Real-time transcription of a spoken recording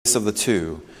of the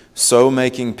two, so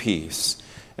making peace,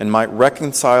 and might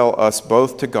reconcile us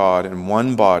both to God in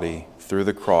one body through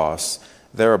the cross,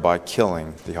 thereby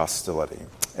killing the hostility.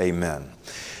 Amen.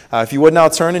 If you would now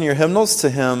turn in your hymnals to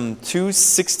hymn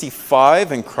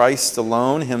 265, In Christ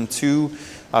Alone, hymn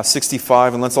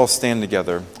 265, and let's all stand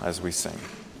together as we sing.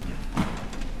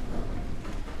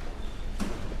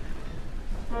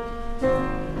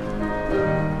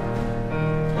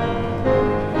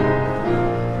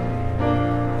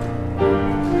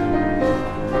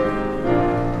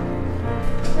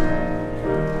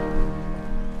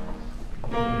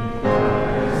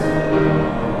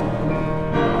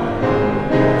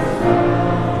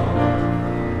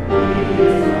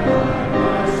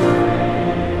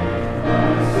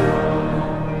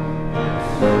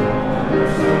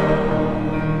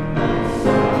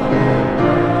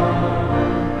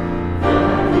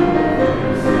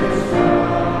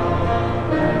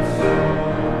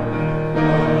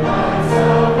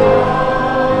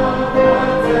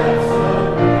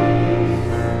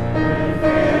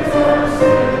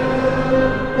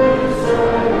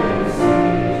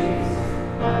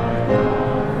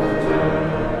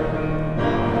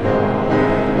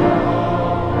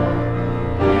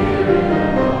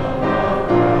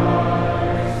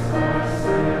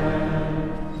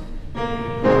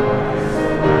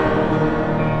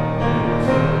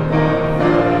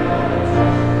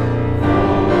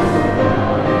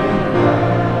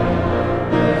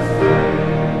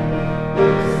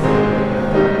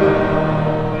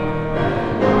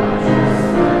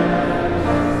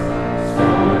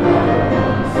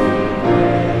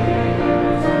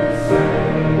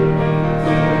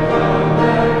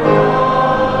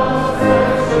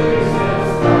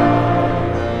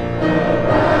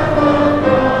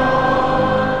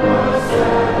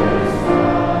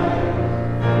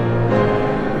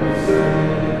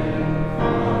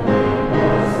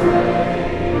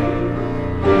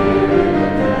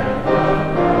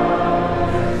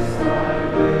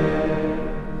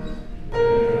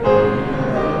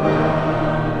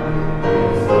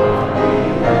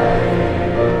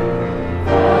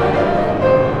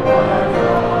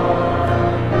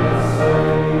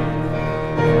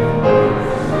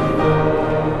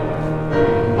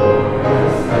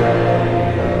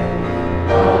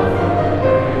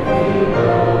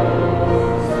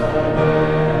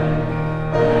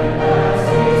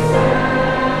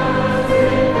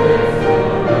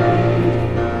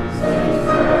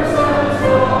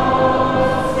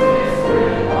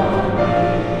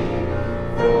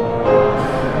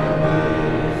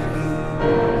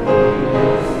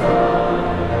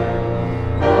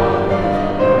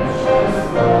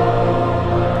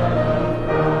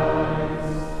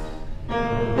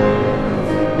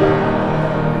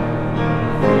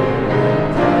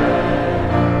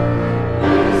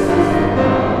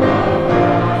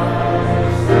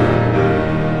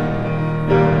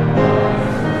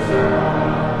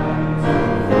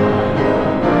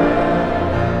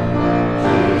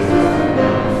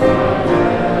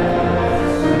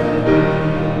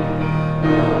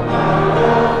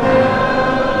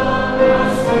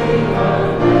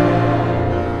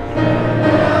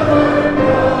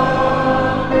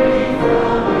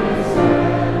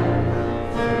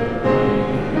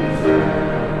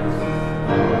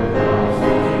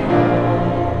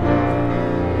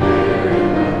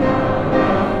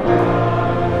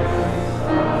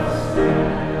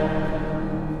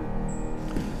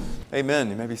 Amen.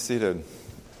 You may be seated.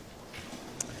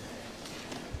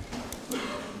 I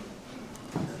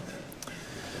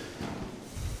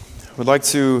would like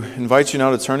to invite you now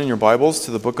to turn in your Bibles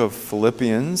to the book of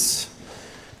Philippians.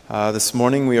 This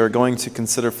morning we are going to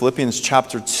consider Philippians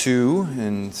chapter 2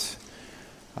 and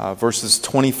verses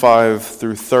 25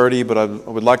 through 30, but I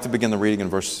would like to begin the reading in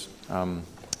verse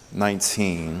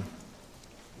 19.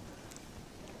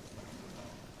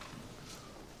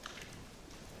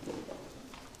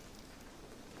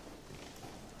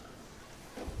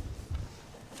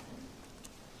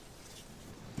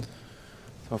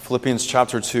 Philippians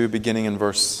chapter 2, beginning in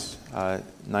verse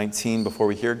 19. Before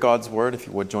we hear God's word, if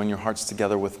you would join your hearts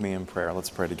together with me in prayer. Let's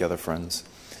pray together, friends.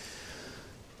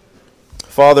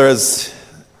 Father, as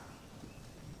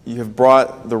you have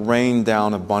brought the rain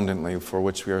down abundantly, for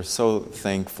which we are so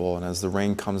thankful, and as the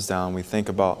rain comes down, we think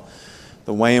about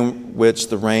the way in which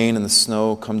the rain and the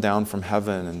snow come down from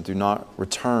heaven and do not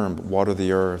return but water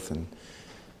the earth and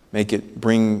make it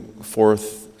bring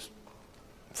forth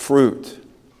fruit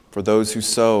for those who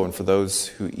sow and for those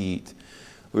who eat.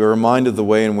 We are reminded of the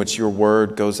way in which your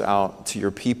word goes out to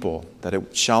your people, that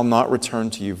it shall not return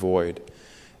to you void.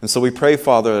 And so we pray,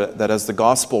 Father, that as the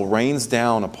gospel rains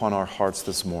down upon our hearts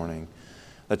this morning,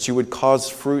 that you would cause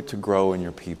fruit to grow in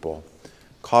your people.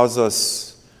 Cause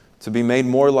us to be made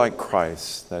more like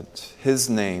Christ, that His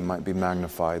name might be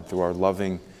magnified through our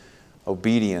loving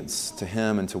obedience to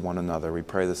Him and to one another. We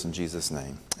pray this in Jesus'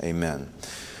 name. Amen.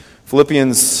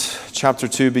 Philippians chapter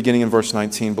 2, beginning in verse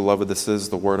 19. Beloved, this is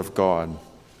the word of God.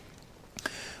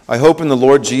 I hope in the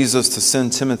Lord Jesus to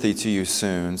send Timothy to you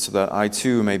soon, so that I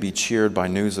too may be cheered by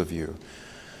news of you.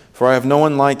 For I have no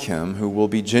one like him who will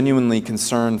be genuinely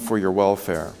concerned for your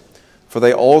welfare. For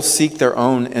they all seek their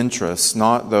own interests,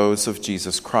 not those of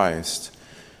Jesus Christ.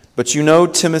 But you know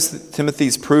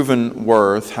Timothy's proven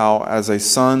worth, how as a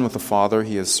son with a father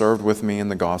he has served with me in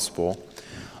the gospel.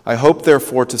 I hope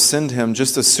therefore to send him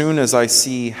just as soon as I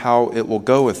see how it will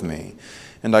go with me.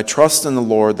 And I trust in the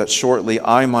Lord that shortly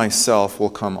I myself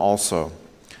will come also.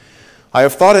 I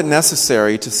have thought it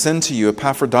necessary to send to you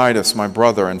Epaphroditus, my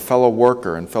brother and fellow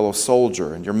worker and fellow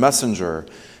soldier, and your messenger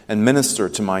and minister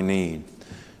to my need.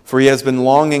 For he has been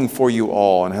longing for you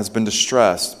all and has been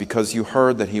distressed because you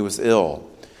heard that he was ill.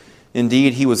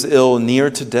 Indeed, he was ill near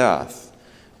to death,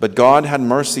 but God had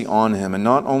mercy on him, and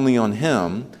not only on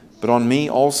him, but on me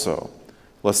also,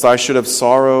 lest I should have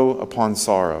sorrow upon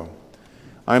sorrow.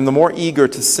 I am the more eager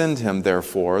to send him,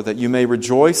 therefore, that you may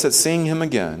rejoice at seeing him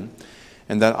again,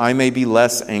 and that I may be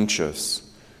less anxious.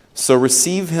 So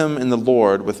receive him in the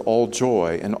Lord with all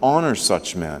joy, and honor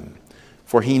such men.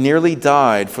 For he nearly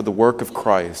died for the work of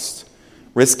Christ,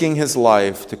 risking his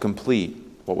life to complete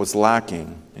what was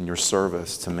lacking in your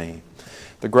service to me.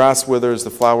 The grass withers, the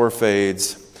flower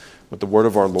fades, but the word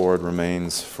of our Lord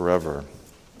remains forever.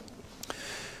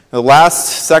 The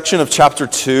last section of chapter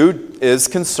 2 is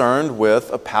concerned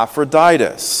with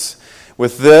Epaphroditus.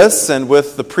 With this and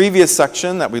with the previous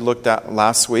section that we looked at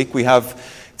last week, we have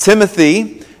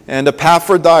Timothy and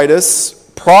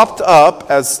Epaphroditus propped up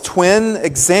as twin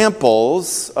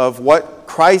examples of what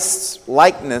Christ's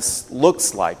likeness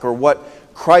looks like, or what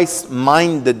Christ's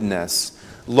mindedness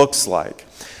looks like.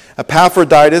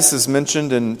 Epaphroditus is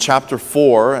mentioned in chapter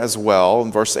 4 as well,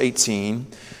 in verse 18.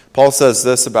 Paul says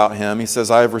this about him. He says,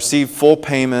 I have received full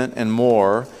payment and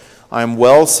more. I am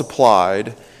well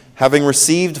supplied, having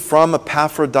received from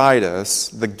Epaphroditus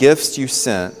the gifts you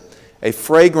sent, a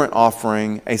fragrant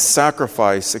offering, a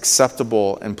sacrifice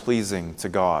acceptable and pleasing to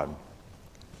God.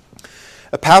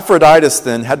 Epaphroditus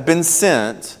then had been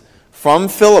sent from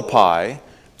Philippi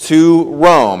to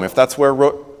Rome, if that's where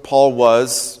Paul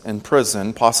was in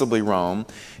prison, possibly Rome.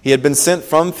 He had been sent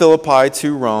from Philippi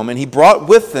to Rome, and he brought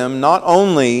with him not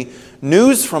only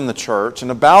news from the church and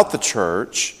about the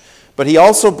church, but he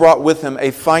also brought with him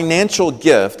a financial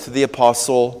gift to the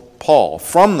apostle Paul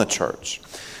from the church.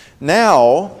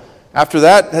 Now, after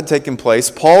that had taken place,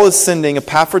 Paul is sending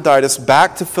Epaphroditus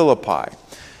back to Philippi.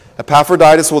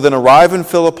 Epaphroditus will then arrive in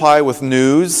Philippi with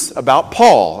news about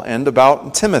Paul and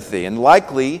about Timothy, and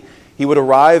likely he would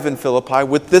arrive in Philippi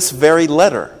with this very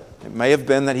letter. It may have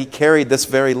been that he carried this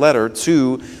very letter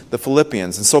to the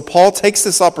Philippians. And so Paul takes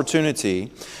this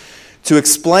opportunity to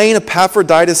explain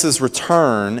Epaphroditus'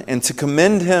 return and to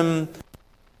commend him to the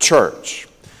church.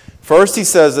 First, he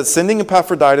says that sending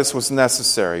Epaphroditus was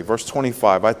necessary. Verse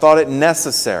 25, I thought it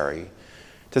necessary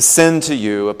to send to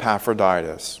you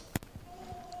Epaphroditus.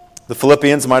 The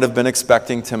Philippians might have been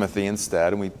expecting Timothy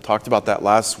instead, and we talked about that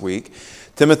last week.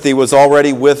 Timothy was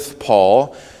already with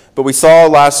Paul, but we saw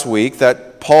last week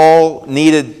that Paul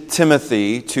needed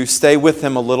Timothy to stay with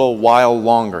him a little while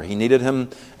longer. He needed him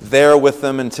there with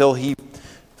them until he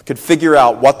could figure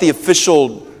out what the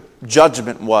official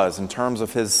judgment was in terms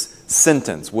of his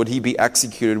sentence. Would he be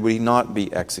executed? Would he not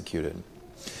be executed?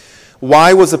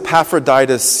 Why was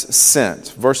Epaphroditus sent?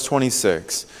 Verse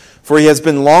 26, for he has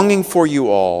been longing for you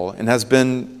all and has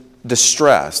been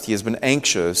distressed. He has been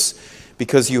anxious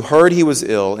because you heard he was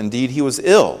ill. Indeed, he was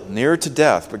ill, near to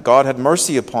death, but God had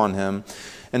mercy upon him,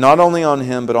 and not only on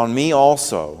him, but on me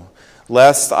also,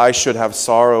 lest I should have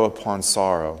sorrow upon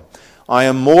sorrow. I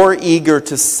am more eager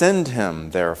to send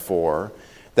him, therefore,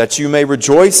 that you may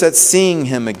rejoice at seeing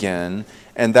him again,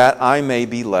 and that I may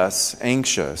be less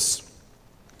anxious.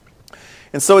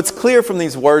 And so it's clear from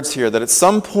these words here that at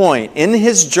some point in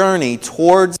his journey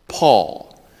towards Paul,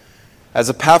 as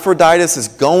Epaphroditus is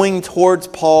going towards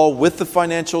Paul with the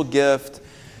financial gift,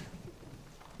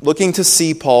 looking to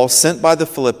see Paul, sent by the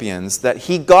Philippians, that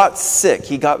he got sick.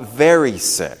 He got very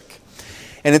sick.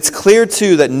 And it's clear,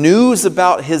 too, that news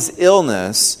about his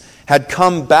illness had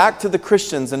come back to the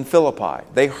Christians in Philippi.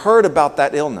 They heard about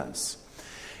that illness.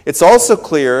 It's also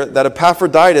clear that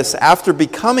Epaphroditus, after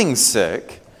becoming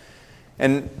sick,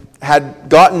 and had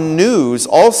gotten news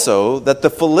also that the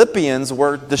Philippians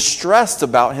were distressed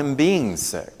about him being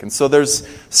sick. And so there's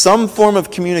some form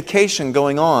of communication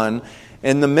going on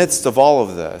in the midst of all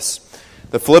of this.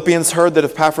 The Philippians heard that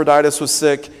Epaphroditus was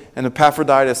sick, and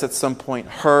Epaphroditus at some point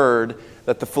heard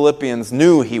that the Philippians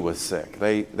knew he was sick.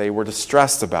 They were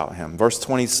distressed about him. Verse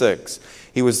 26,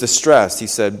 he was distressed, he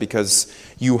said, because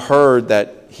you heard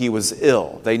that he was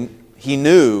ill. He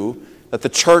knew that the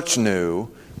church knew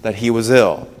that he was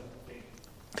ill.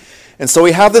 And so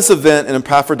we have this event in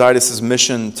Epaphroditus'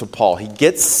 mission to Paul. He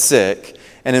gets sick,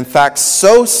 and in fact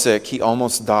so sick he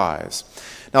almost dies.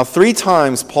 Now 3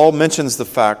 times Paul mentions the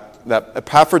fact that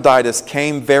Epaphroditus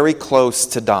came very close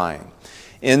to dying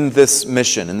in this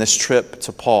mission, in this trip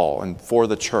to Paul and for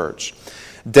the church.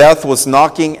 Death was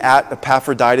knocking at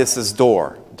Epaphroditus'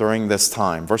 door during this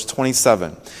time. Verse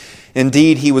 27,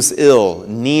 indeed he was ill,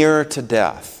 near to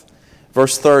death.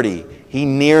 Verse 30, he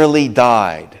nearly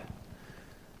died.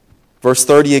 Verse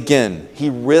 30 again, he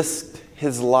risked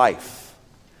his life.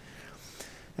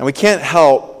 And we can't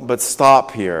help but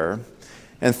stop here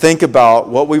and think about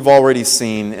what we've already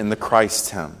seen in the Christ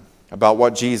hymn, about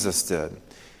what Jesus did.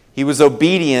 He was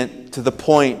obedient to the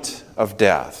point of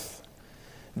death.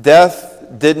 Death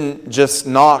didn't just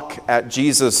knock at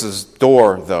Jesus'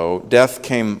 door, though. Death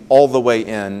came all the way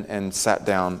in and sat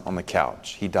down on the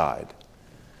couch. He died.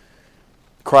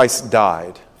 Christ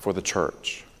died for the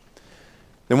church.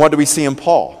 Then what do we see in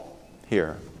Paul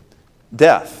here?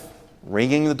 Death,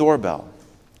 ringing the doorbell.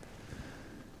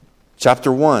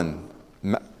 Chapter 1,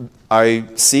 I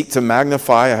seek to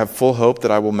magnify, I have full hope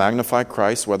that I will magnify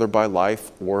Christ, whether by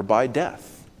life or by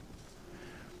death.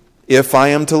 If I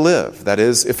am to live, that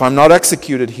is, if I'm not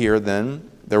executed here,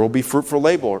 then there will be fruitful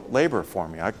labor for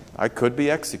me. I could be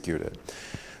executed.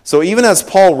 So even as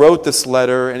Paul wrote this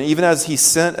letter, and even as he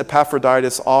sent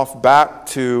Epaphroditus off back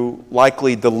to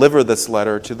likely deliver this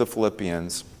letter to the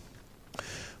Philippians,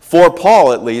 for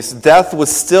Paul at least, death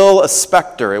was still a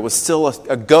specter. It was still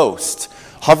a ghost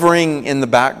hovering in the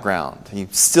background. He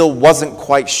still wasn't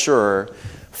quite sure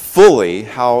fully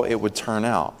how it would turn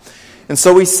out. And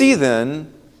so we see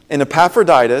then in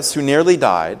Epaphroditus, who nearly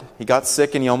died, he got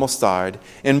sick and he almost died,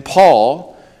 in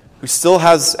Paul, who still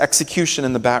has execution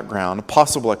in the background, a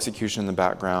possible execution in the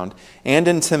background, and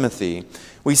in Timothy,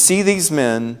 we see these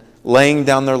men laying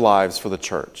down their lives for the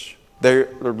church.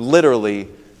 They're literally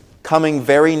coming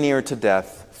very near to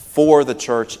death for the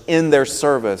church in their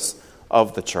service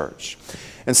of the church.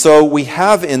 And so we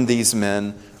have in these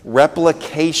men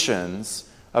replications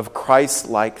of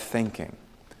Christ-like thinking.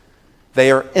 They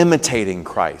are imitating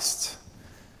Christ.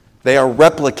 They are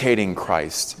replicating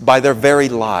Christ by their very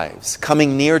lives,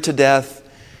 coming near to death,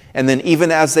 and then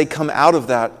even as they come out of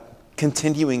that,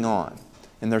 continuing on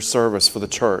in their service for the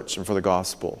church and for the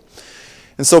gospel.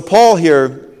 And so Paul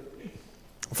here,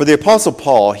 for the Apostle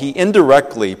Paul, he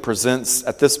indirectly presents,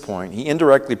 at this point, he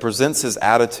indirectly presents his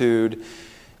attitude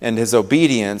and his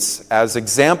obedience as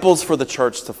examples for the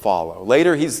church to follow.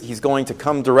 Later, he's going to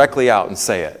come directly out and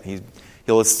say it.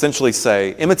 He'll essentially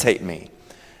say, imitate me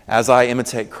as I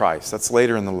imitate Christ. That's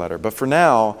later in the letter. But for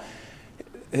now,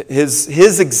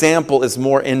 his example is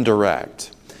more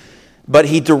indirect. But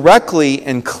he directly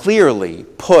and clearly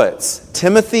puts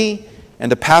Timothy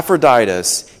and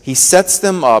Epaphroditus, he sets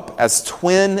them up as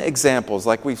twin examples,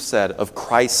 like we've said, of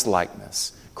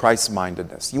Christ-likeness,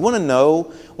 Christ-mindedness. You want to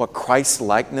know what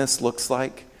Christ-likeness looks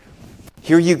like?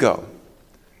 Here you go.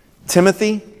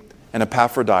 Timothy and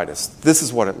Epaphroditus. This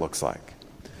is what it looks like.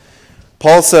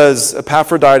 Paul says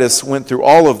Epaphroditus went through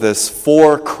all of this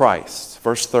for Christ.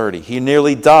 Verse 30. He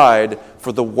nearly died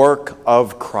for the work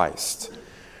of Christ.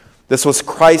 This was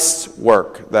Christ's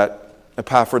work that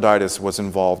Epaphroditus was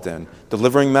involved in.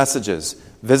 Delivering messages,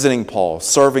 visiting Paul,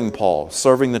 serving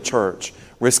the church,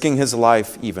 risking his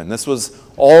life even. This was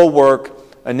all work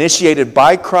initiated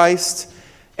by Christ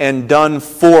and done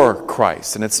for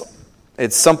Christ. And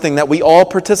it's something that we all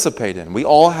participate in. We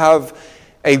all have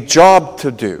a job to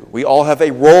do. We all have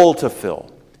a role to fill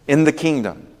in the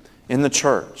kingdom, in the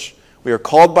church. We are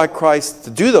called by Christ to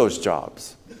do those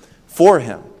jobs for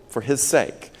Him, for His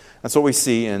sake. That's what we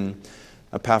see in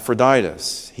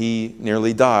Epaphroditus. He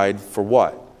nearly died for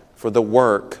what? For the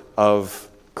work of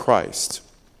Christ.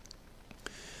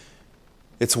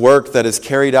 It's work that is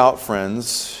carried out,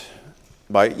 friends,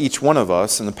 by each one of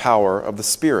us in the power of the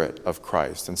Spirit of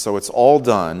Christ. And so it's all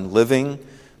done, living,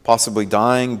 possibly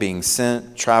dying, being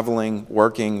sent, traveling,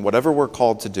 working, whatever we're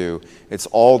called to do, it's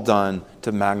all done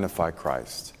to magnify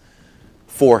Christ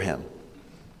for Him.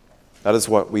 That is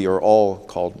what we are all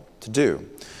called to do.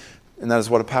 And that is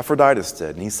what Epaphroditus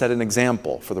did. And he set an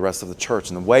example for the rest of the church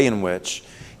in the way in which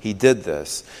he did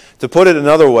this. To put it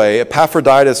another way,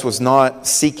 Epaphroditus was not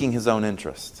seeking his own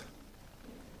interest.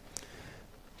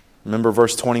 Remember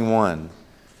verse 21.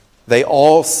 They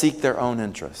all seek their own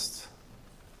interest.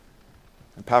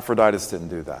 Epaphroditus didn't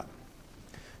do that.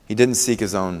 He didn't seek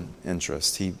his own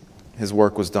interest. His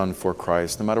work was done for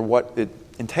Christ, no matter what it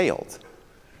entailed.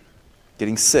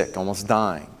 Getting sick, almost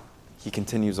dying. He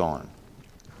continues on.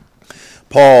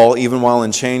 Paul, even while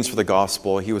in chains for the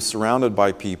gospel, he was surrounded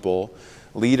by people,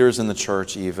 leaders in the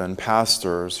church even,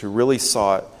 pastors, who really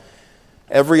sought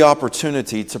every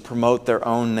opportunity to promote their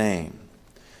own name.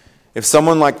 If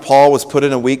someone like Paul was put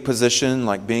in a weak position,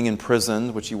 like being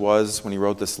imprisoned, which he was when he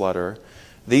wrote this letter,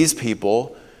 these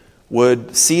people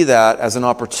would see that as an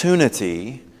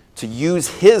opportunity to use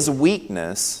his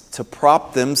weakness to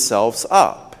prop themselves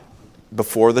up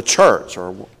before the church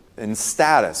or in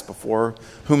status before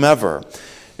whomever.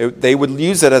 They would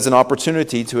use it as an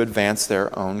opportunity to advance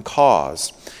their own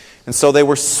cause. And so they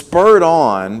were spurred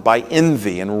on by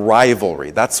envy and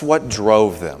rivalry. That's what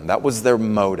drove them. That was their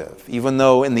motive. Even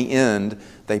though in the end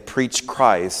they preached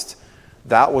Christ,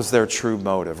 that was their true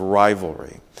motive,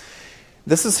 rivalry.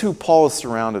 This is who Paul is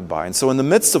surrounded by. And so in the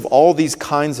midst of all these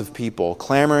kinds of people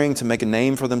clamoring to make a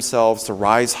name for themselves, to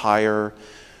rise higher,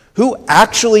 who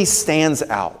actually stands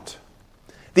out?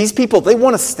 These people, they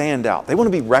want to stand out. They want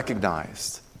to be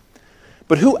recognized.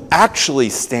 But who actually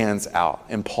stands out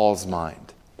in Paul's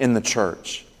mind, in the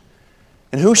church?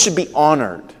 And who should be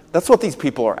honored? That's what these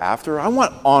people are after. I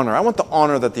want honor. I want the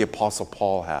honor that the Apostle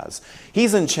Paul has.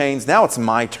 He's in chains. Now it's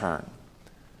my turn.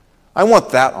 I want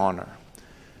that honor.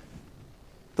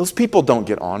 Those people don't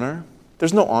get honor.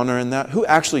 There's no honor in that. Who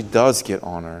actually does get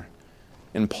honor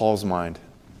in Paul's mind?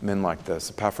 Men like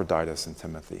this, Epaphroditus and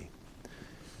Timothy.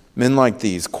 Men like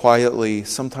these, quietly,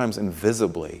 sometimes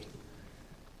invisibly,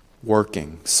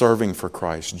 working, serving for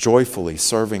Christ, joyfully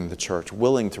serving the church,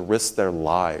 willing to risk their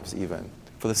lives even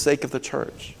for the sake of the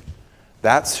church.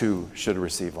 That's who should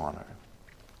receive honor.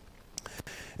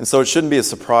 And so it shouldn't be a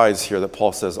surprise here that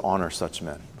Paul says, honor such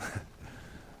men.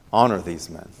 Honor these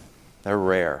men. They're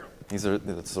rare. It's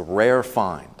a rare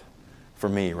find for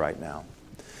me right now.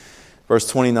 Verse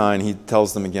 29, he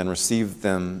tells them again, receive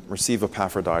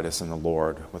Epaphroditus in the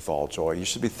Lord with all joy. You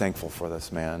should be thankful for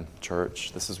this man,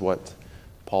 church. This is what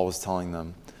Paul was telling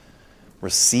them.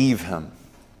 Receive him.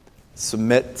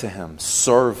 Submit to him.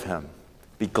 Serve him.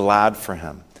 Be glad for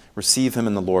him. Receive him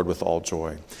in the Lord with all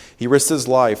joy. He risked his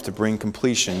life to bring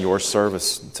completion your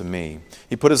service to me.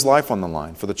 He put his life on the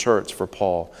line for the church, for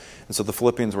Paul. And so the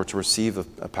Philippians were to receive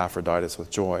Epaphroditus with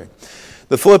joy.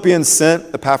 The Philippians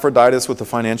sent Epaphroditus with a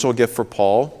financial gift for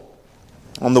Paul.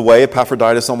 On the way,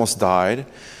 Epaphroditus almost died.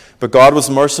 But God was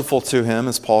merciful to him,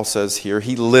 as Paul says here.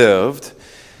 He lived.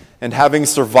 And having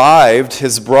survived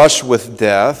his brush with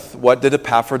death, what did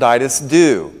Epaphroditus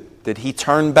do? Did he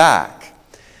turn back?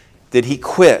 Did he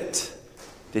quit?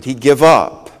 Did he give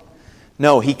up?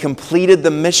 No, he completed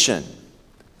the mission.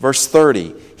 Verse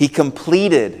 30, he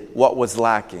completed what was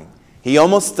lacking. He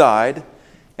almost died,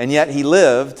 and yet he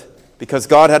lived because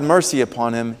God had mercy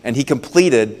upon him, and he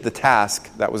completed the task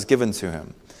that was given to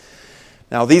him.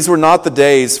 Now, these were not the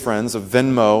days, friends, of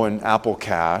Venmo and Apple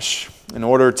Cash. In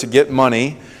order to get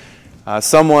money,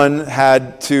 someone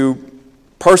had to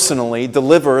personally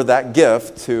deliver that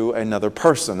gift to another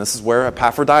person. This is where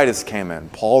Epaphroditus came in.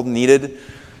 Paul needed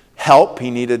help. He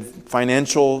needed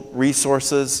financial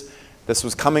resources. This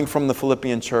was coming from the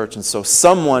Philippian church, and so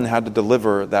someone had to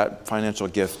deliver that financial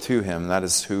gift to him. That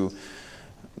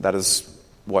is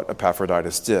what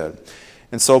Epaphroditus did.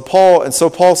 And so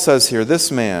Paul says here, this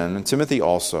man, and Timothy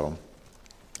also,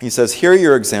 he says, here are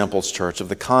your examples, church, of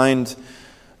the kind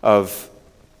of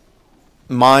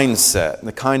mindset,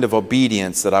 the kind of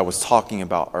obedience that I was talking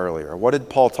about earlier. What did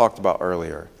Paul talk about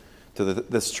earlier to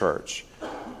this church?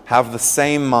 Have the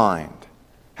same mind.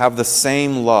 Have the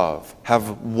same love.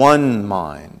 Have one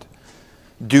mind.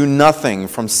 Do nothing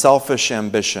from selfish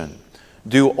ambition.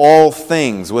 Do all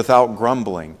things without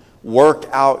grumbling. Work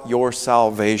out your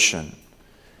salvation.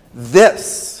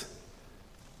 This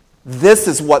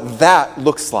is what that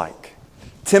looks like.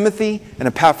 Timothy and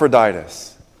Epaphroditus.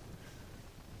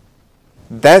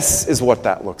 This is what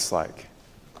that looks like.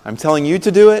 I'm telling you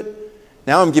to do it.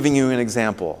 Now I'm giving you an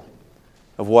example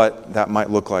of what that might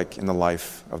look like in the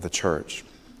life of the church.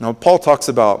 Now, Paul talks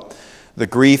about the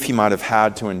grief he might have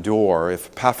had to endure if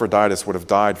Epaphroditus would have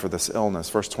died for this illness.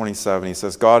 Verse 27, he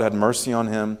says, God had mercy on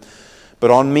him,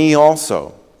 but on me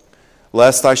also,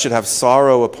 lest I should have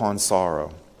sorrow upon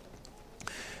sorrow.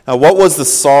 Now, what was the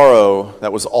sorrow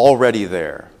that was already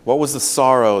there? What was the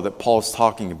sorrow that Paul's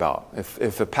talking about?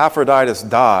 If Epaphroditus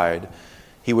died,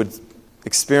 he would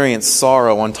experience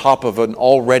sorrow on top of an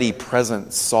already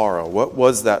present sorrow. What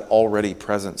was that already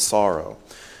present sorrow?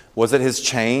 Was it his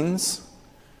chains?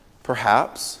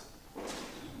 Perhaps.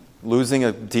 losing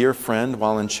a dear friend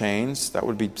while in chains. That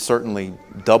would be certainly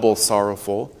double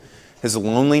sorrowful. His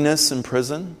loneliness in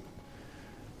prison,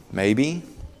 maybe.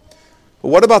 But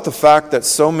what about the fact that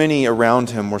so many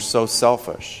around him were so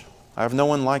selfish? I have no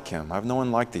one like him. I have no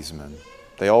one like these men.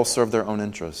 They all serve their own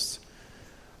interests.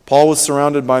 Paul was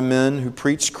surrounded by men who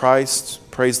preached Christ,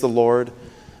 praise the Lord.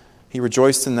 He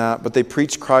rejoiced in that, but they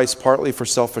preached Christ partly for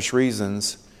selfish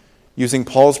reasons, using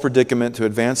Paul's predicament to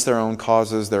advance their own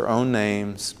causes, their own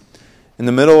names. In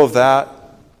the middle of that,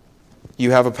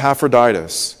 you have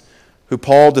Epaphroditus, who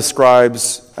Paul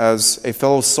describes as a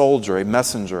fellow soldier, a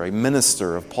messenger, a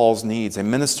minister of Paul's needs, a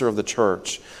minister of the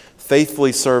church,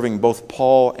 faithfully serving both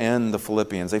Paul and the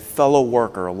Philippians, a fellow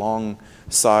worker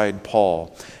alongside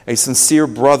Paul, a sincere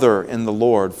brother in the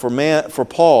Lord. For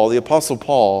Paul, the Apostle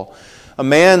Paul, a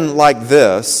man like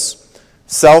this,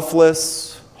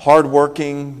 selfless,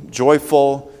 hardworking,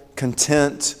 joyful,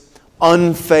 content,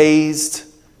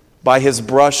 unfazed by his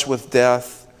brush with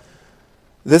death,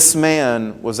 this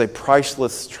man was a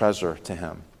priceless treasure to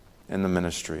him in the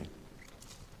ministry.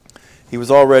 He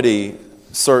was already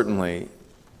certainly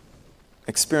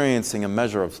experiencing a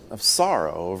measure of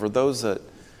sorrow over those that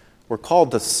were called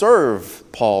to serve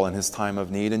Paul in his time of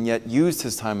need and yet used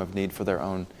his time of need for their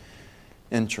own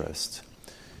interest.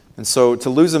 And so to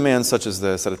lose a man such as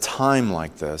this at a time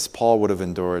like this, Paul would have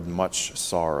endured much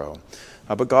sorrow.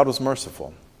 But God was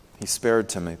merciful. He spared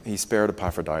Timothy. He spared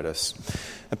Epaphroditus.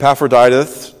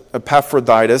 Epaphroditus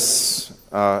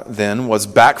then was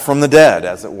back from the dead,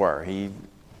 as it were. He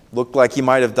looked like he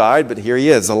might have died, but here he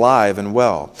is, alive and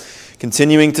well,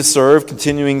 continuing to serve,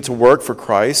 continuing to work for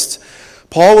Christ.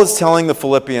 Paul was telling the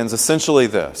Philippians essentially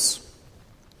this: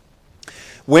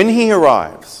 when he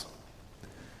arrives,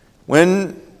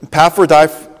 when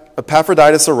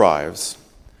Epaphroditus arrives,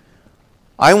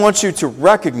 I want you to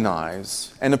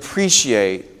recognize and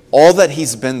appreciate all that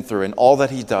he's been through and all that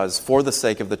he does for the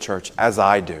sake of the church, as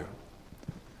I do.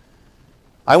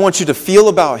 I want you to feel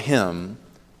about him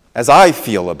as I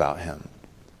feel about him.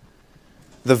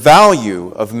 The value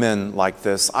of men like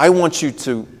this, I want you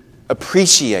to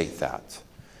appreciate that.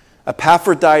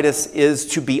 Epaphroditus is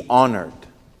to be honored.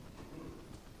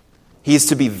 He is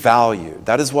to be valued.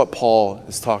 That is what Paul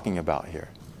is talking about here.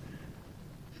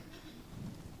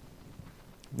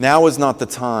 Now is not the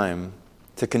time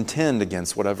to contend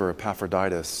against whatever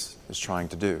Epaphroditus is trying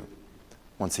to do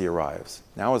once he arrives.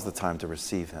 Now is the time to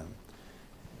receive him.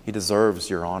 He deserves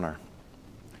your honor.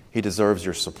 He deserves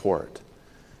your support.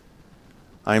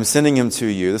 I am sending him to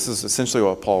you. This is essentially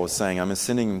what Paul was saying. I am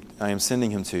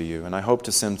sending him to you, and I hope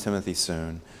to send Timothy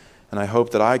soon, and I hope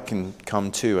that I can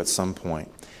come too at some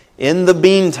point. In the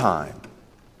meantime,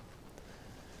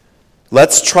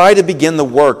 let's try to begin the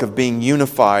work of being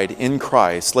unified in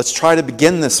Christ. Let's try to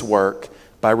begin this work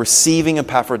by receiving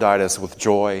Epaphroditus with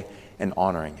joy and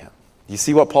honoring him. You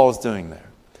see what Paul is doing there?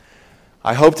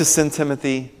 I hope to send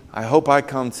Timothy. I hope I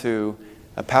come too.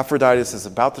 Epaphroditus is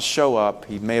about to show up.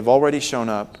 He may have already shown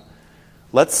up.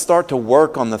 Let's start to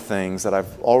work on the things that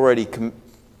I've already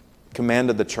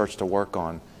commanded the church to work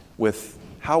on with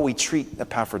how we treat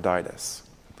Epaphroditus.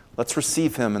 Let's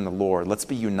receive him in the Lord. Let's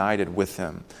be united with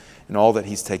him in all that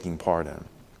he's taking part in.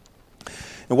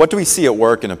 And what do we see at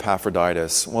work in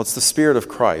Epaphroditus? Well, it's the Spirit of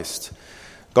Christ.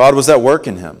 God was at work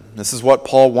in him. This is what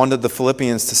Paul wanted the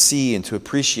Philippians to see and to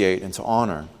appreciate and to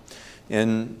honor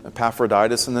in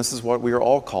Epaphroditus, and this is what we are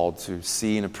all called to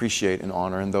see and appreciate and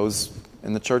honor in those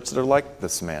in the church that are like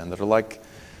this man, that are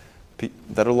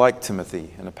like Timothy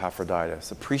and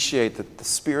Epaphroditus. Appreciate that the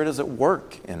Spirit is at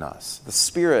work in us. The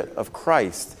Spirit of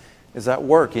Christ is at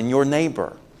work in your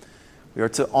neighbor. We are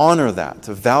to honor that,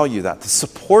 to value that, to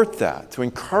support that, to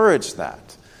encourage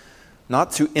that,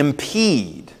 not to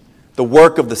impede the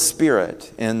work of the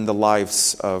Spirit in the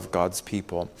lives of God's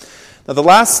people. Now, the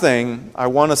last thing I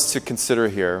want us to consider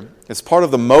here is part of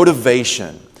the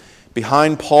motivation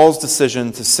behind Paul's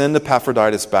decision to send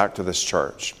Epaphroditus back to this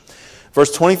church.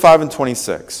 Verse 25 and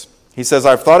 26, he says,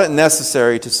 I've thought it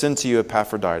necessary to send to you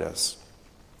Epaphroditus.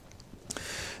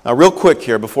 Now, real quick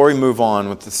here, before we move on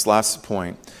with this last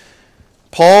point,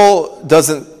 Paul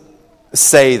doesn't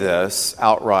say this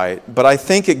outright, but I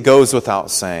think it goes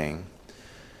without saying.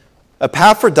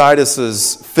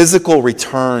 Epaphroditus' physical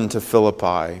return to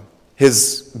Philippi,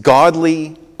 his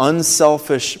godly,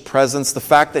 unselfish presence, the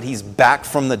fact that he's back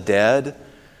from the dead,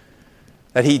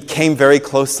 that he came very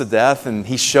close to death and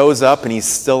he shows up and he's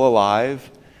still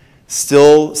alive,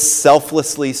 still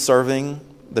selflessly serving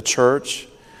the church,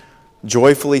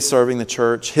 joyfully serving the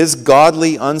church. His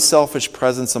godly, unselfish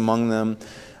presence among them,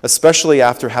 especially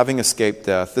after having escaped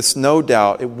death, this no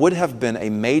doubt, it would have been a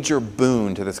major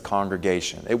boon to this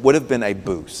congregation. It would have been a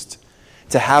boost.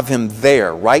 to have him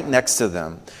there, right next to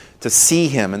them, to see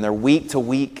him in their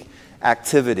week-to-week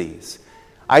activities.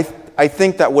 I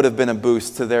think that would have been a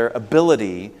boost to their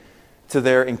ability, to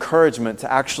their encouragement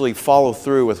to actually follow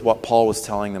through with what Paul was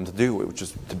telling them to do, which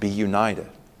is to be united.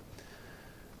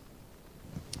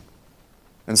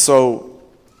 And so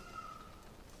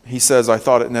he says, I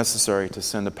thought it necessary to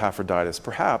send Epaphroditus.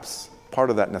 Perhaps part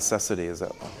of that necessity is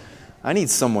that I need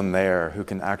someone there who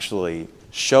can actually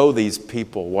show these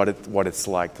people what it's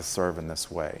like to serve in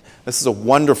this way. This is a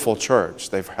wonderful church.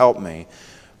 They've helped me.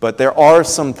 But there are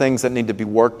some things that need to be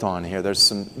worked on here. There's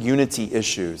some unity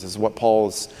issues. This is what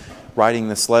Paul's writing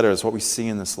this letter, is what we see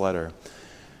in this letter.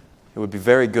 It would be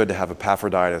very good to have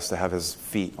Epaphroditus, to have his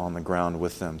feet on the ground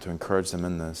with them, to encourage them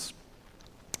in this.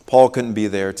 Paul couldn't be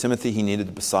there. Timothy, he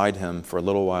needed beside him for a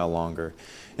little while longer.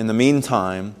 In the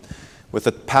meantime, with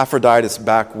Epaphroditus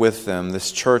back with them,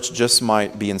 this church just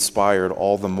might be inspired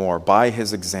all the more by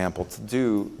his example to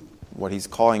do what he's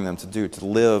calling them to do, to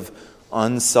live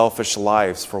unselfish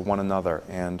lives for one another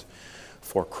and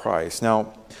for Christ.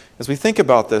 Now, as we think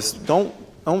about this, don't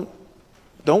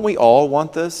we all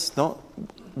want this?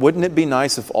 Wouldn't it be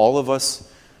nice if all of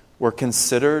us were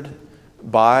considered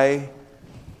by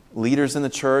leaders in the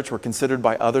church, were considered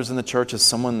by others in the church as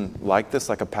someone like this,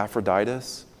 like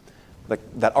Epaphroditus?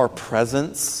 That our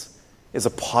presence is a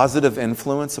positive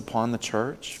influence upon the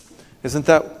church? Isn't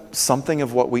that something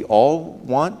of what we all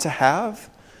want to have?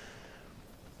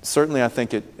 Certainly, I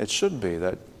think it should be,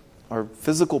 that our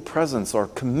physical presence, our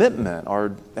commitment,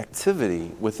 our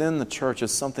activity within the church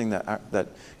is something that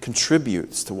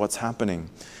contributes to what's happening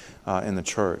in the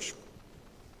church.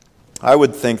 I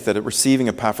would think that receiving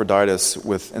Epaphroditus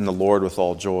in the Lord with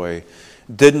all joy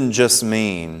didn't just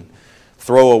mean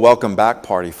throw a welcome back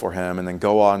party for him and then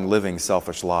go on living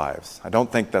selfish lives. I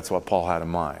don't think that's what Paul had in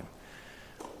mind.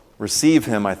 Receive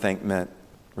him, I think, meant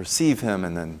receive him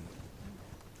and then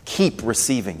keep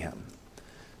receiving him.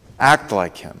 Act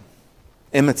like him.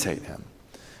 Imitate him.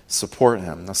 Support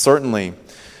him. Now, certainly,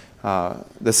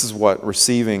 this is what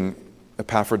receiving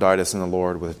Epaphroditus in the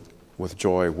Lord with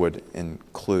joy would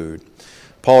include.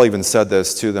 Paul even said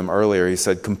this to them earlier. He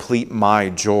said, complete my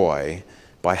joy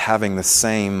by having the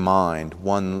same mind,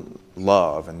 one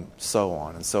love, and so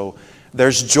on. And so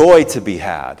there's joy to be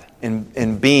had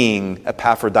in being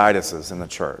Epaphroditus in the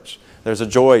church. There's a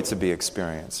joy to be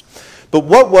experienced. But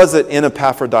what was it in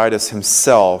Epaphroditus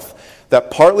himself that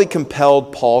partly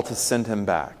compelled Paul to send him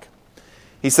back?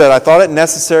 He said, I thought it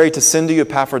necessary to send to you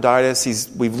Epaphroditus.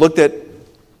 We've looked at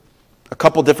a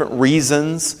couple different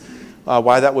reasons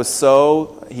why that was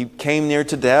so. He came near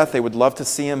to death. They would love to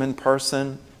see him in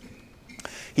person.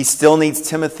 He still needs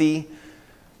Timothy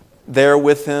there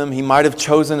with him. He might have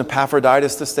chosen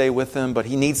Epaphroditus to stay with him, but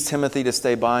he needs Timothy to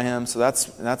stay by him, so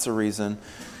that's a reason.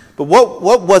 But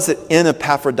what was it in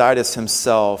Epaphroditus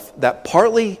himself that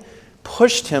partly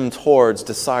pushed him towards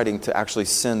deciding to actually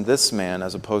send this man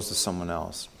as opposed to someone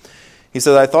else? He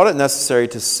said, I thought it necessary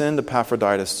to send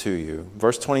Epaphroditus to you.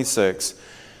 Verse 26,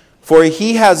 for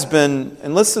he has been,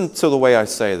 and listen to the way I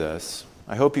say this.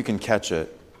 I hope you can catch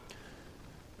it,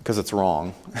 because it's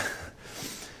wrong.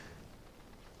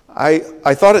 I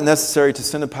thought it necessary to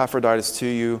send Epaphroditus to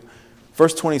you.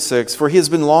 Verse 26, for he has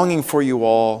been longing for you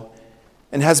all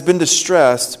and has been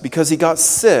distressed because he got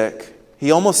sick.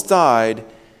 He almost died,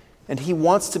 and he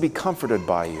wants to be comforted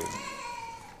by you.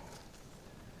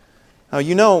 Now,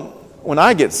 you know, when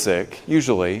I get sick,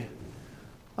 usually,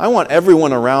 I want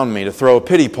everyone around me to throw a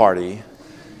pity party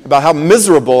about how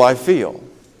miserable I feel.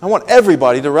 I want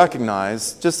everybody to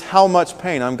recognize just how much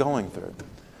pain I'm going through.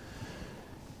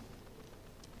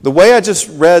 The way I just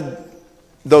read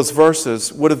those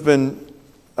verses would have been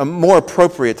more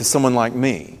appropriate to someone like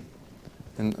me.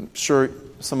 And I'm sure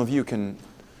some of you can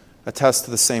attest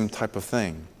to the same type of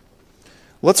thing.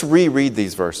 Let's reread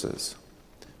these verses,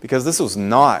 because this was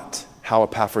not how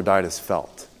Epaphroditus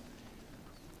felt.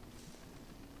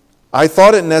 I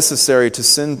thought it necessary to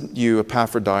send you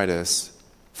Epaphroditus,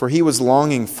 for he was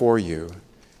longing for you.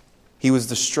 He was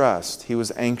distressed. He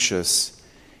was anxious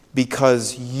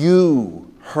because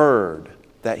you heard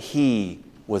that he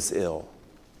was ill.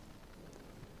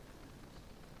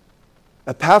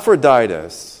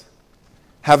 Epaphroditus,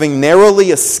 having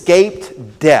narrowly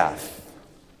escaped death,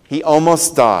 he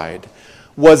almost died,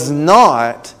 was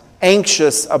not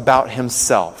anxious about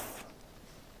himself.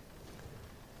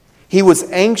 He was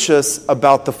anxious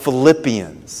about the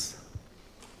Philippians,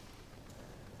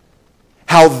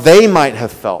 how they might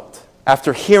have felt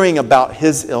after hearing about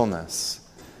his illness.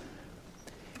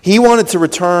 He wanted to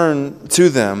return to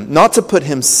them, not to put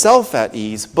himself at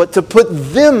ease, but to put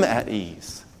them at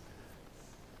ease.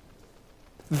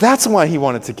 That's why he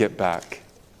wanted to get back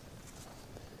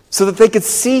so that they could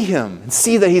see him and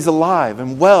see that he's alive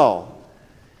and well,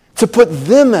 to put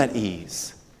them at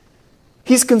ease.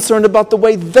 He's concerned about the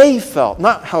way they felt,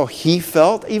 not how he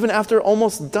felt, even after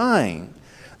almost dying.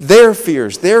 Their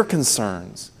fears, their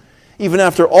concerns, even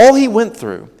after all he went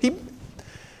through.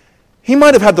 He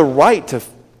might have had the right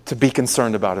to be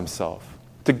concerned about himself,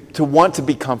 to want to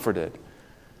be comforted.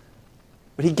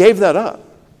 But he gave that up.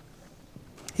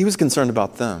 He was concerned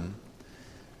about them.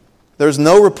 There's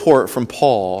no report from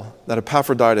Paul that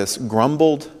Epaphroditus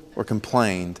grumbled or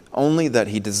complained, only that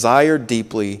he desired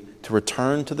deeply to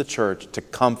return to the church to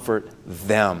comfort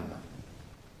them.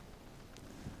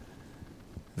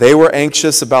 They were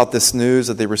anxious about this news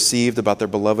that they received about their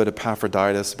beloved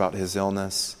Epaphroditus, about his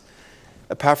illness.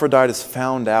 Epaphroditus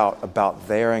found out about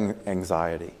their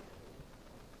anxiety.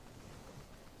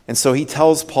 And so he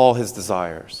tells Paul his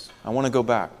desires. I want to go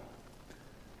back.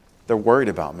 They're worried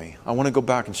about me. I want to go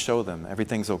back and show them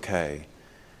everything's okay.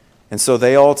 And so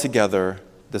they all together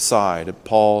decide,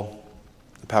 Paul,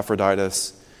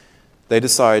 Epaphroditus, they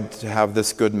decide to have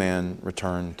this good man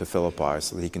return to Philippi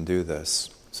so that he can do this.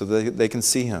 So they can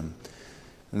see him.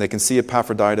 And they can see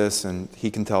Epaphroditus and he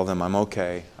can tell them, I'm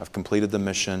okay. I've completed the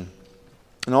mission.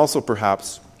 And also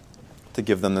perhaps to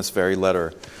give them this very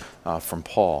letter from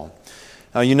Paul.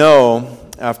 Now, you know,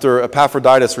 after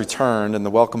Epaphroditus returned and the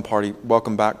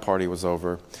welcome back party was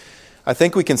over, I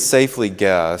think we can safely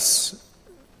guess,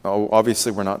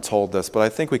 obviously we're not told this, but I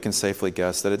think we can safely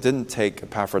guess that it didn't take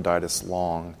Epaphroditus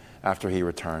long after he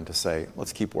returned to say,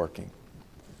 let's keep working.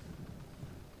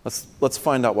 Let's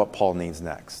find out what Paul needs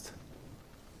next.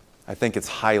 I think it's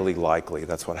highly likely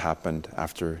that's what happened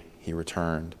after he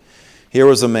returned. Here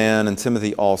was a man, and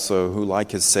Timothy also, who,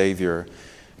 like his Savior,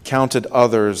 counted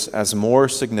others as more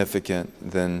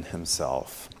significant than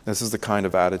himself. This is the kind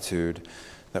of attitude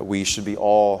that we should be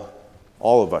all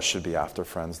of us should be after,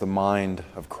 friends, the mind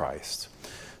of Christ.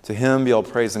 To him be all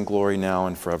praise and glory now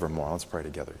and forevermore. Let's pray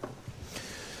together.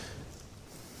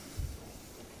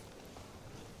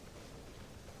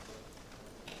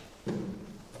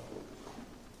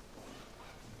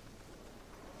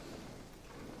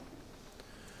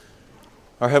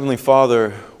 Our Heavenly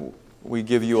Father, we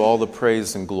give you all the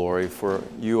praise and glory, for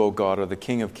you, O God, are the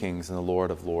King of kings and the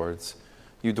Lord of lords.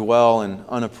 You dwell in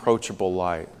unapproachable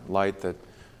light, light that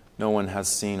no one has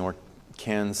seen or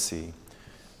can see.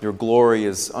 Your glory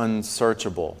is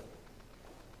unsearchable.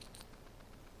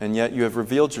 And yet you have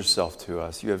revealed yourself to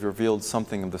us. You have revealed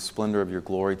something of the splendor of your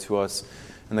glory to us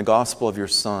in the gospel of your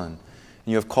Son. And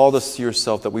you have called us to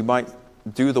yourself that we might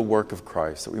do the work of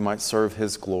Christ, that we might serve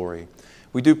his glory.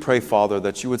 We do pray, Father,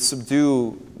 that you would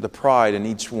subdue the pride in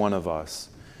each one of us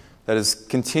that is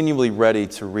continually ready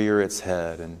to rear its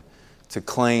head and to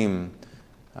claim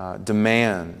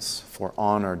demands for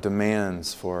honor,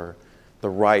 demands for the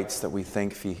rights that we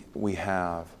think we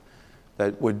have,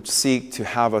 that would seek to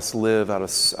have us live out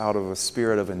of a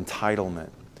spirit of entitlement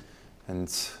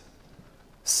and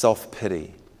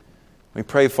self-pity. We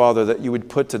pray, Father, that you would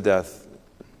put to death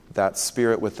that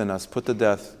spirit within us, put to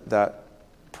death that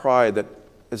pride that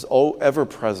is ever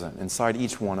present inside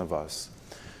each one of us.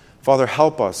 Father,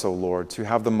 help us, O Lord, to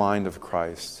have the mind of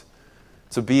Christ,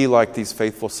 to be like these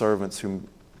faithful servants whom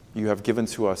you have given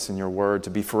to us in your word, to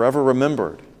be forever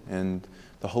remembered in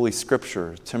the Holy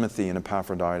Scripture, Timothy and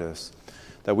Epaphroditus,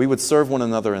 that we would serve one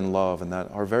another in love, and that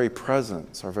our very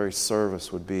presence, our very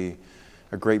service would be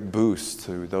a great boost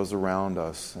to those around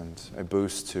us and a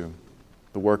boost to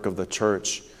the work of the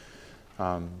church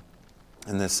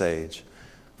in this age.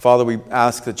 Father, we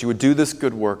ask that you would do this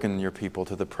good work in your people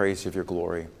to the praise of your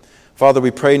glory. Father,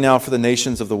 we pray now for the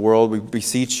nations of the world. We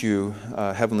beseech you,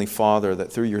 Heavenly Father,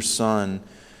 that through your Son,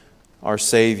 our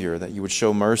Savior, that you would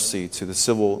show mercy to the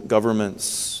civil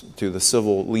governments, to the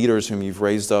civil leaders whom you've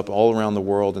raised up all around the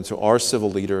world, and to our civil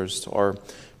leaders, to our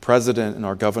president and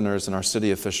our governors and our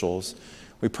city officials.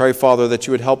 We pray, Father, that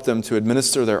you would help them to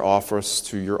administer their office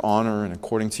to your honor and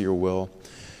according to your will.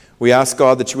 We ask,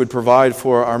 God, that you would provide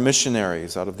for our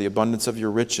missionaries out of the abundance of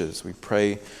your riches. We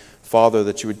pray, Father,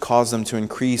 that you would cause them to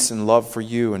increase in love for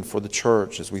you and for the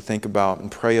church as we think about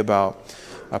and pray about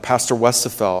Pastor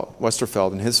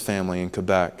Westerfeld and his family in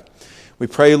Quebec. We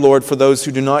pray, Lord, for those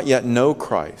who do not yet know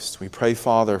Christ. We pray,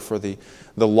 Father, for the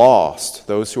lost,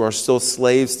 those who are still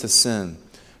slaves to sin,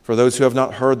 for those who have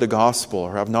not heard the gospel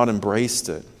or have not embraced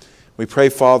it. We pray,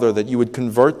 Father, that you would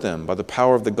convert them by the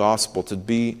power of the gospel to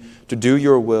do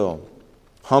your will.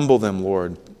 Humble them,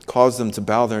 Lord. Cause them to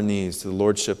bow their knees to the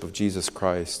lordship of Jesus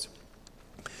Christ.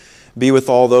 Be with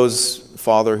all those,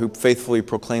 Father, who faithfully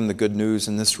proclaim the good news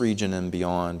in this region and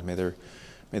beyond. May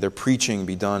their preaching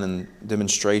be done in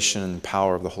demonstration and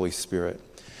power of the Holy Spirit.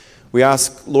 We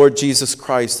ask, Lord Jesus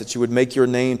Christ, that you would make your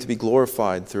name to be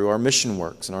glorified through our mission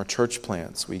works and our church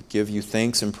plants. We give you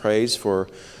thanks and praise for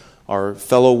our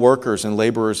fellow workers and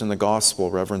laborers in the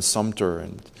gospel, Reverend Sumter,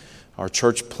 and our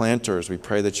church planters. We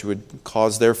pray that you would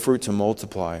cause their fruit to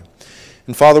multiply.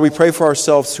 And Father, we pray for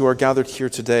ourselves who are gathered here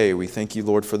today. We thank you,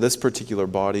 Lord, for this particular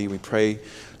body. We pray,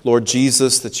 Lord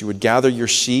Jesus, that you would gather your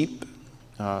sheep,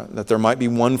 that there might be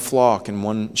one flock and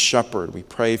one shepherd. We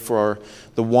pray for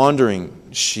the wandering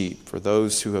sheep, for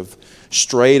those who have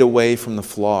strayed away from the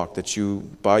flock, that you,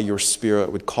 by your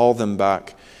Spirit, would call them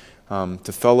back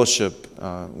to fellowship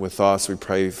with us. We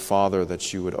pray, Father,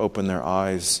 that you would open their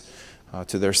eyes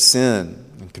to their sin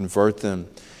and convert them.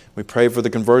 We pray for the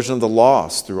conversion of the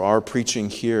lost through our preaching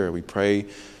here. We pray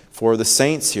for the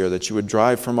saints here, that you would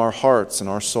drive from our hearts and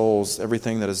our souls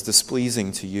everything that is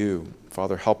displeasing to you.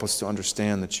 Father, help us to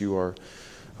understand that you are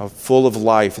full of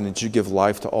life and that you give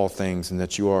life to all things and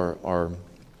that you are our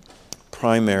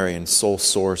primary and sole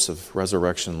source of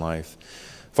resurrection life.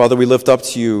 Father, we lift up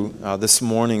to you this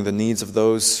morning the needs of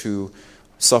those who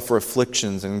suffer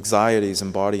afflictions and anxieties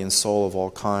in body and soul of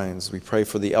all kinds. We pray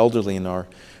for the elderly in our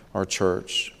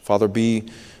church. Father, be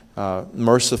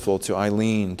merciful to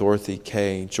Eileen, Dorothy,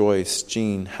 Kay, Joyce,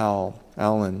 Jean, Hal,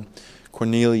 Alan,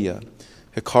 Cornelia,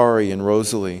 Hikari, and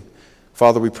Rosalie.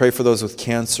 Father, we pray for those with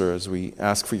cancer as we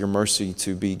ask for your mercy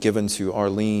to be given to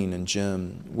Arlene and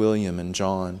Jim, William and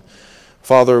John.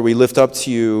 Father, we lift up to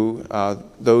you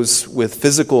those with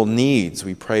physical needs.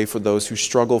 We pray for those who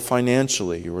struggle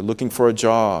financially, who are looking for a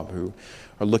job, who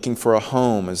are looking for a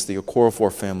home as the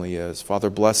Okorafor family is. Father,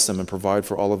 bless them and provide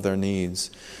for all of their needs.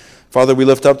 Father, we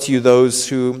lift up to you those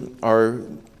who are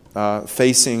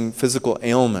facing physical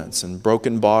ailments and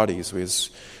broken bodies.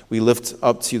 We lift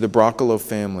up to you the Broccolo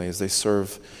family as they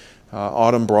serve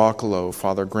Autumn Broccolo.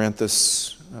 Father, grant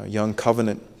this young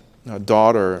covenant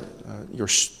daughter your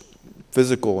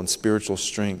physical and spiritual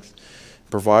strength.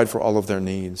 Provide for all of their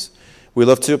needs. We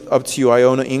lift up to you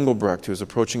Iona Engelbrecht, who is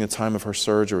approaching a time of her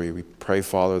surgery. We pray,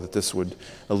 Father, that this would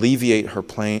alleviate her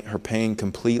pain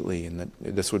completely and that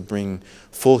this would bring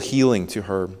full healing to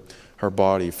her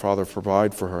body. Father,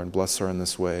 provide for her and bless her in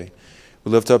this way.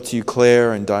 We lift up to you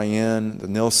Claire and Diane, the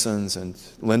Nilsons, and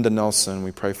Linda Nelson.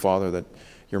 We pray, Father, that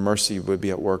your mercy would be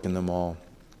at work in them all.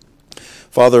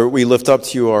 Father, we lift up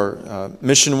to you our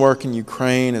mission work in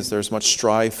Ukraine as there's much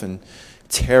strife and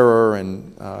terror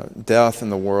and death in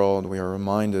the world. We are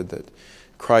reminded that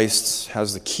Christ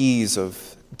has the keys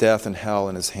of death and hell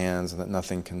in his hands and that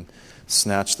nothing can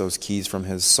snatch those keys from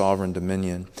his sovereign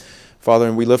dominion. Father,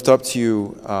 and we lift up to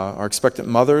you our expectant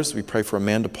mothers. We pray for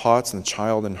Amanda Potts and the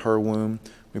child in her womb.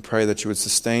 We pray that you would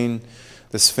sustain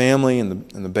this family and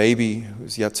the baby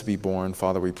who's yet to be born.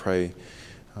 Father, we pray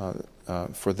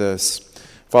for this.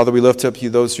 Father, we lift up to you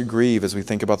those who grieve as we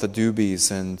think about the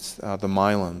Doobies and the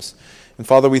Milams. And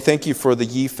Father, we thank you for the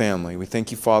Yee family. We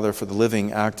thank you, Father, for the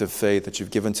living act of faith that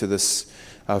you've given to this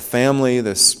family,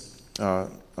 this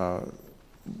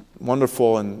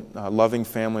wonderful and loving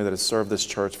family that has served this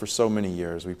church for so many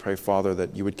years. We pray, Father,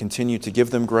 that you would continue to give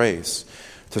them grace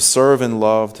to serve in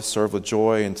love, to serve with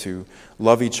joy, and to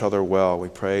love each other well. We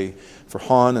pray for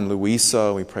Han and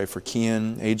Louisa. We pray for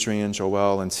Kian, Adrian,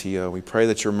 Joel, and Tia. We pray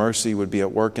that your mercy would be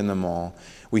at work in them all.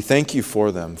 We thank you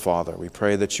for them, Father. We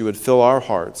pray that you would fill our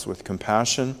hearts with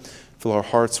compassion, fill our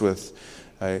hearts with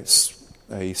a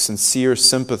sincere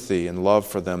sympathy and love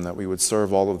for them, that we would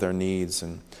serve all of their needs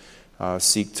and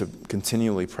seek to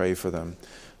continually pray for them.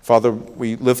 Father,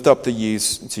 we lift up the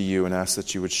Yees to you and ask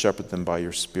that you would shepherd them by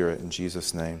your Spirit in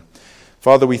Jesus' name.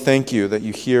 Father, we thank you that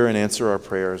you hear and answer our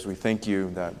prayers. We thank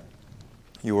you that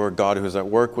you are a God who is at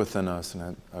work within us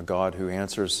and a God who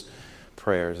answers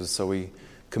prayers. And so we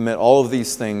commit all of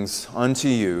these things unto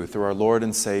you through our Lord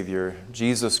and Savior,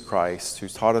 Jesus Christ, who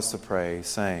taught us to pray,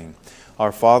 saying,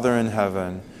 Our Father in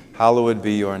heaven, hallowed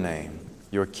be your name.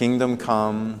 Your kingdom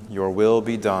come, your will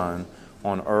be done,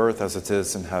 on earth as it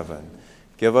is in heaven.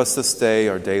 Give us this day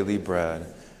our daily bread,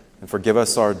 and forgive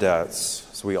us our debts,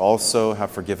 so we also have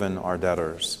forgiven our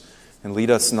debtors. And lead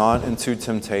us not into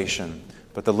temptation,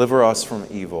 but deliver us from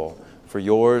evil. For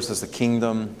yours is the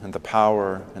kingdom, and the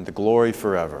power, and the glory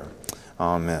forever.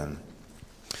 Amen.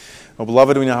 Well,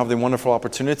 beloved, we now have the wonderful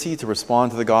opportunity to respond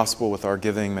to the gospel with our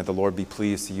giving. May the Lord be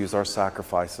pleased to use our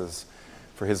sacrifices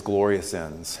for his glorious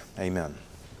ends. Amen.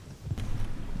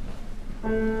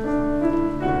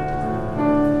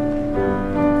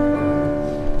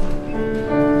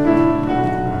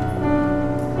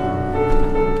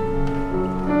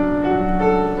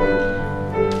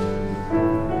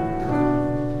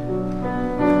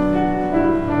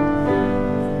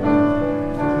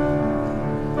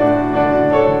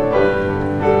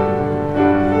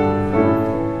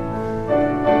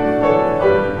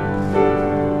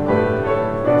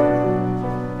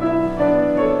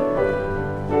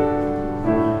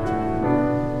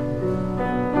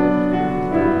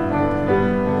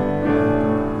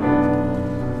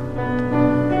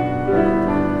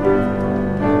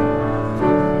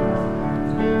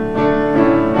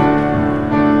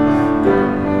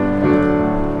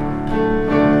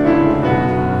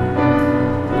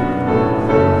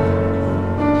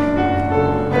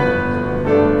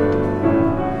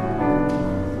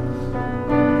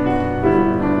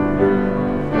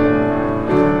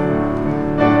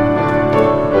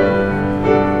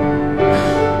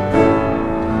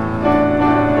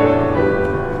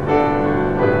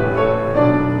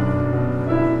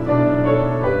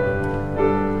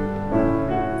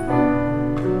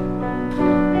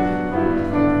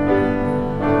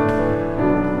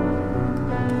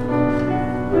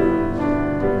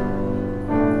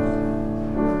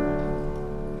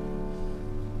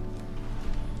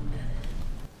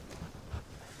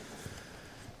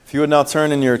 If you would now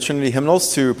turn in your Trinity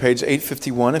hymnals to page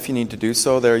 851, if you need to do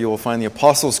so, there you will find the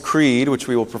Apostles' Creed, which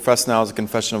we will profess now as a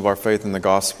confession of our faith in the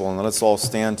gospel. And let us all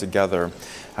stand together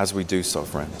as we do so,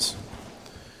 friends.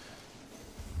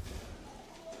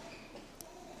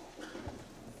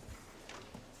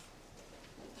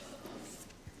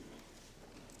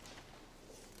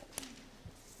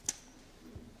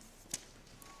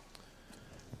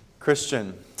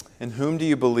 Christian, in whom do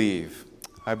you believe?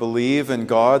 I believe in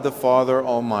God the Father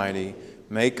Almighty,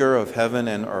 maker of heaven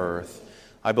and earth.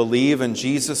 I believe in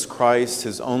Jesus Christ,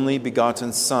 his only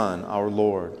begotten Son, our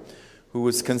Lord, who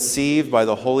was conceived by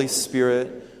the Holy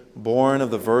Spirit, born of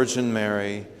the Virgin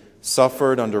Mary,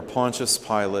 suffered under Pontius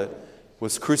Pilate,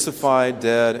 was crucified,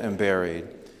 dead, and buried.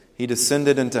 He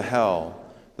descended into hell.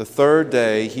 The third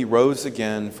day he rose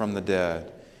again from the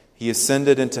dead. He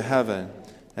ascended into heaven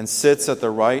and sits at the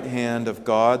right hand of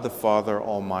God the Father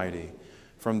Almighty.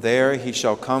 From there he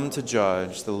shall come to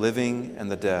judge the living and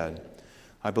the dead.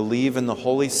 I believe in the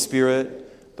Holy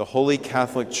Spirit, the Holy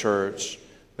Catholic Church,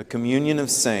 the communion of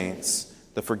saints,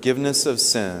 the forgiveness of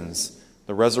sins,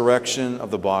 the resurrection of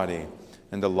the body,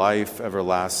 and the life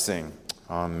everlasting.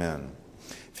 Amen.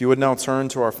 If you would now turn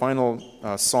to our final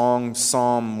song,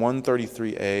 Psalm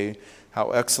 133a,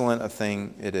 How Excellent a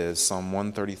Thing It Is, Psalm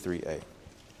 133a.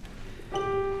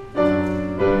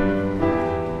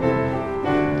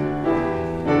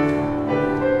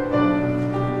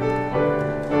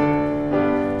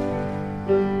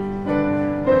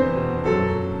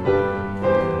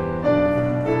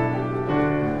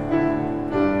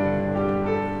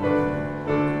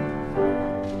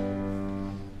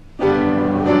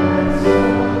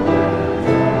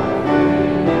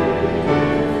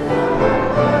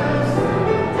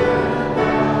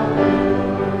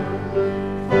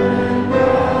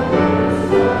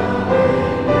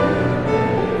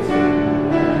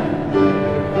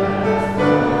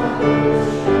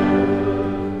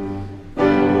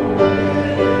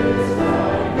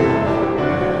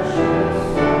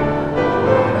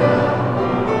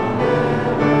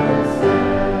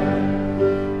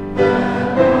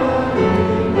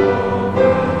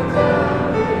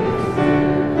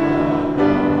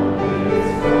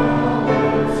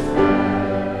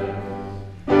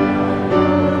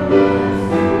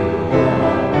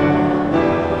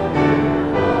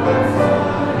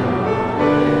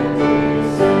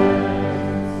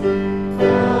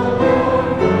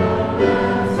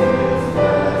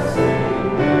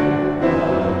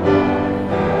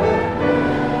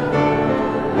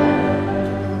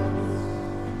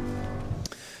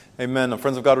 Amen.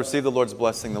 Friends of God, receive the Lord's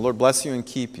blessing. The Lord bless you and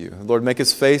keep you. The Lord make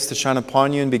his face to shine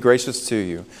upon you and be gracious to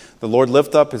you. The Lord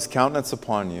lift up his countenance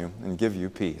upon you and give you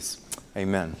peace.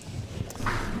 Amen.